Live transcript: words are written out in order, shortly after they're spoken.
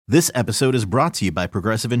This episode is brought to you by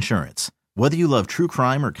Progressive Insurance. Whether you love true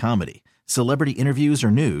crime or comedy, celebrity interviews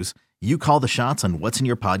or news, you call the shots on what's in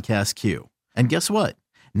your podcast queue. And guess what?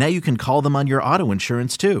 Now you can call them on your auto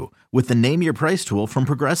insurance too with the Name Your Price tool from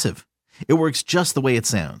Progressive. It works just the way it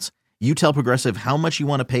sounds. You tell Progressive how much you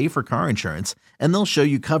want to pay for car insurance, and they'll show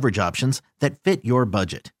you coverage options that fit your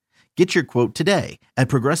budget. Get your quote today at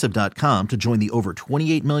Progressive.com to join the over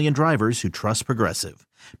 28 million drivers who trust Progressive.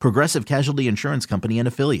 Progressive Casualty Insurance Company and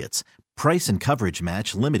Affiliates. Price and coverage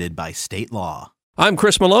match limited by state law. I'm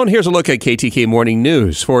Chris Malone. Here's a look at KTK Morning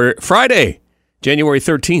News for Friday, January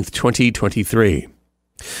 13th, 2023.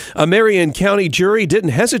 A Marion County jury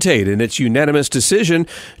didn't hesitate in its unanimous decision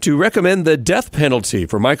to recommend the death penalty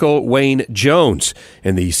for Michael Wayne Jones.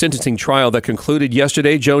 In the sentencing trial that concluded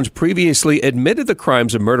yesterday, Jones previously admitted the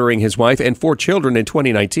crimes of murdering his wife and 4 children in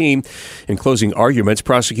 2019. In closing arguments,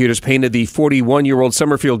 prosecutors painted the 41-year-old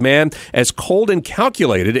Summerfield man as cold and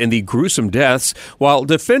calculated in the gruesome deaths, while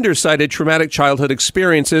defenders cited traumatic childhood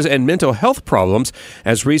experiences and mental health problems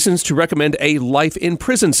as reasons to recommend a life in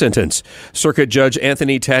prison sentence. Circuit Judge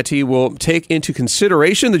Anthony Tati will take into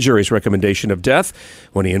consideration the jury's recommendation of death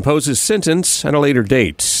when he imposes sentence at a later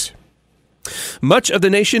date. Much of the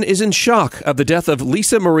nation is in shock of the death of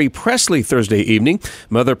Lisa Marie Presley Thursday evening.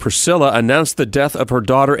 Mother Priscilla announced the death of her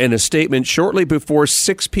daughter in a statement shortly before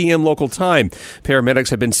 6 p.m. local time. Paramedics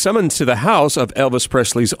had been summoned to the house of Elvis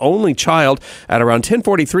Presley's only child at around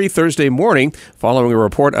 10:43 Thursday morning, following a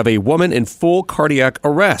report of a woman in full cardiac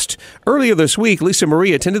arrest. Earlier this week, Lisa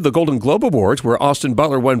Marie attended the Golden Globe Awards, where Austin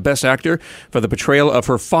Butler won Best Actor for the portrayal of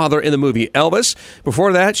her father in the movie Elvis.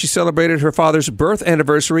 Before that, she celebrated her father's birth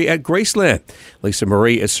anniversary at Graceland. Lisa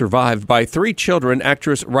Marie is survived by 3 children,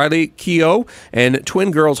 actress Riley Keough and twin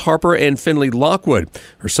girls Harper and Finley Lockwood.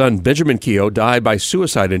 Her son Benjamin Keough died by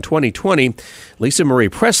suicide in 2020. Lisa Marie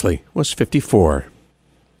Presley was 54.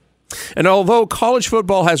 And although college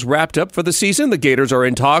football has wrapped up for the season, the Gators are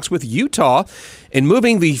in talks with Utah in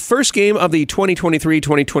moving the first game of the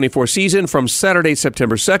 2023-2024 season from Saturday,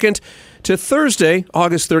 September 2nd to Thursday,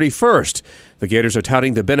 August 31st. The Gators are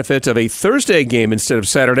touting the benefit of a Thursday game instead of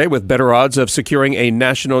Saturday, with better odds of securing a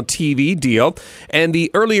national TV deal. And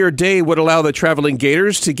the earlier day would allow the traveling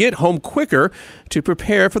Gators to get home quicker to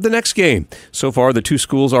prepare for the next game. So far, the two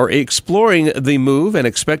schools are exploring the move and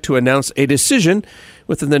expect to announce a decision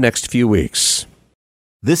within the next few weeks.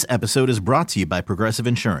 This episode is brought to you by Progressive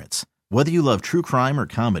Insurance. Whether you love true crime or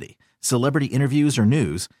comedy, celebrity interviews or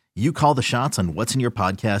news, you call the shots on what's in your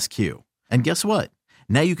podcast queue. And guess what?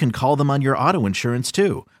 Now you can call them on your auto insurance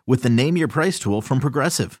too with the Name Your Price tool from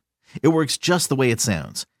Progressive. It works just the way it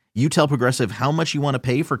sounds. You tell Progressive how much you want to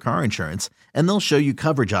pay for car insurance, and they'll show you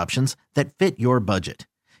coverage options that fit your budget.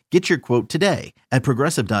 Get your quote today at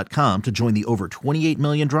Progressive.com to join the over 28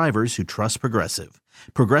 million drivers who trust Progressive.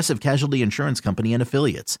 Progressive Casualty Insurance Company and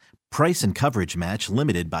Affiliates. Price and coverage match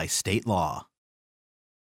limited by state law.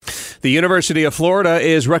 The University of Florida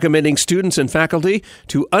is recommending students and faculty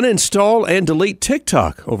to uninstall and delete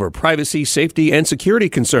TikTok over privacy, safety, and security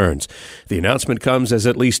concerns. The announcement comes as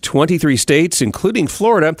at least 23 states, including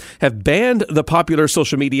Florida, have banned the popular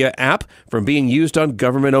social media app from being used on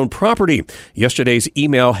government-owned property. Yesterday's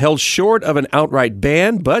email held short of an outright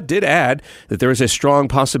ban, but did add that there is a strong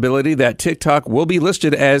possibility that TikTok will be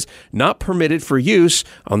listed as not permitted for use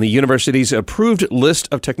on the university's approved list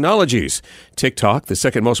of technologies. TikTok, the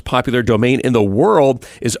second most popular domain in the world,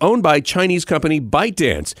 is owned by Chinese company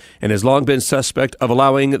ByteDance and has long been suspect of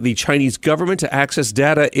allowing the Chinese government to access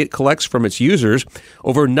data it collects from its users.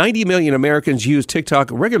 Over 90 million Americans use TikTok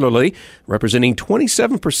regularly, representing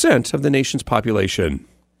 27% of the nation's population.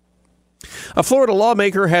 A Florida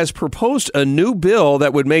lawmaker has proposed a new bill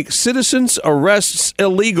that would make citizens' arrests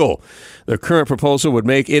illegal. The current proposal would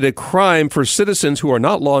make it a crime for citizens who are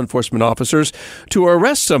not law enforcement officers to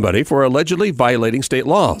arrest somebody for allegedly violating state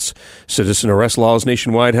laws. Citizen arrest laws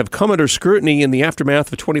nationwide have come under scrutiny in the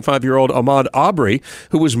aftermath of 25-year-old Ahmaud Arbery,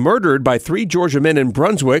 who was murdered by 3 Georgia men in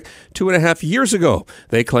Brunswick 2.5 years ago.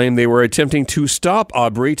 They claim they were attempting to stop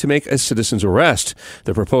Arbery to make a citizen's arrest.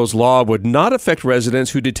 The proposed law would not affect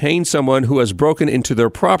residents who detain someone who has broken into their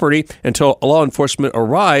property until law enforcement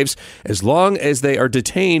arrives, as long as they are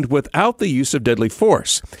detained without the use of deadly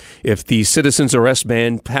force. If the citizen's arrest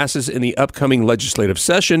ban passes in the upcoming legislative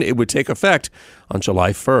session, it would take effect on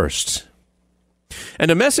July 1st.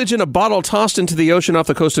 And a message in a bottle tossed into the ocean off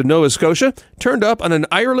the coast of Nova Scotia turned up on an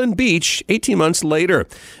Ireland beach 18 months later.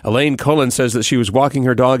 Elaine Cullen says that she was walking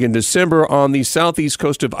her dog in December on the southeast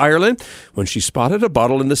coast of Ireland when she spotted a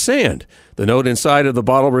bottle in the sand. The note inside of the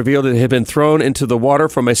bottle revealed it had been thrown into the water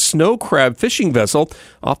from a snow crab fishing vessel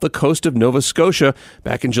off the coast of Nova Scotia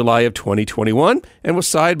back in July of 2021 and was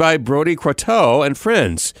signed by Brodie Croteau and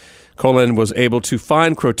friends. Cullen was able to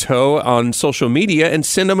find Croteau on social media and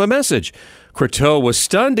send him a message. Croteau was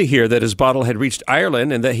stunned to hear that his bottle had reached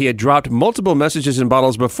Ireland and that he had dropped multiple messages in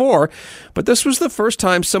bottles before, but this was the first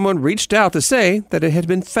time someone reached out to say that it had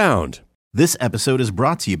been found. This episode is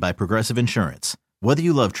brought to you by Progressive Insurance. Whether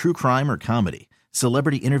you love true crime or comedy,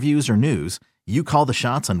 celebrity interviews or news, you call the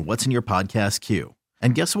shots on what's in your podcast queue.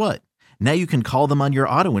 And guess what? Now you can call them on your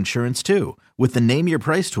auto insurance too with the Name Your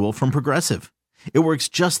Price tool from Progressive. It works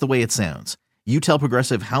just the way it sounds. You tell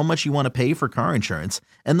Progressive how much you want to pay for car insurance,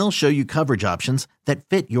 and they'll show you coverage options that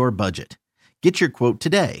fit your budget. Get your quote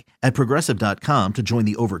today at Progressive.com to join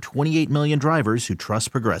the over 28 million drivers who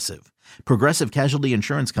trust Progressive. Progressive Casualty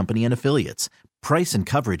Insurance Company and Affiliates. Price and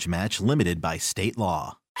coverage match limited by state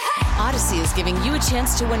law. Odyssey is giving you a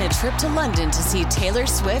chance to win a trip to London to see Taylor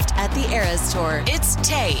Swift at the Eras Tour. It's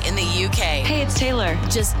Tay in the UK. Hey, it's Taylor.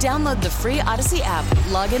 Just download the free Odyssey app,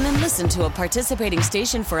 log in and listen to a participating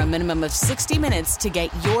station for a minimum of 60 minutes to get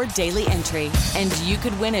your daily entry. And you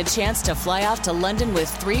could win a chance to fly off to London with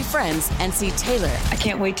 3 friends and see Taylor. I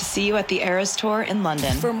can't wait to see you at the Eras Tour in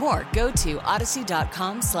London. For more, go to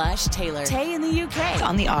odyssey.com/Taylor. Tay in the UK. It's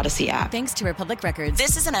on the Odyssey app. Thanks to Republic Records.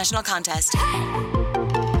 This is a national contest.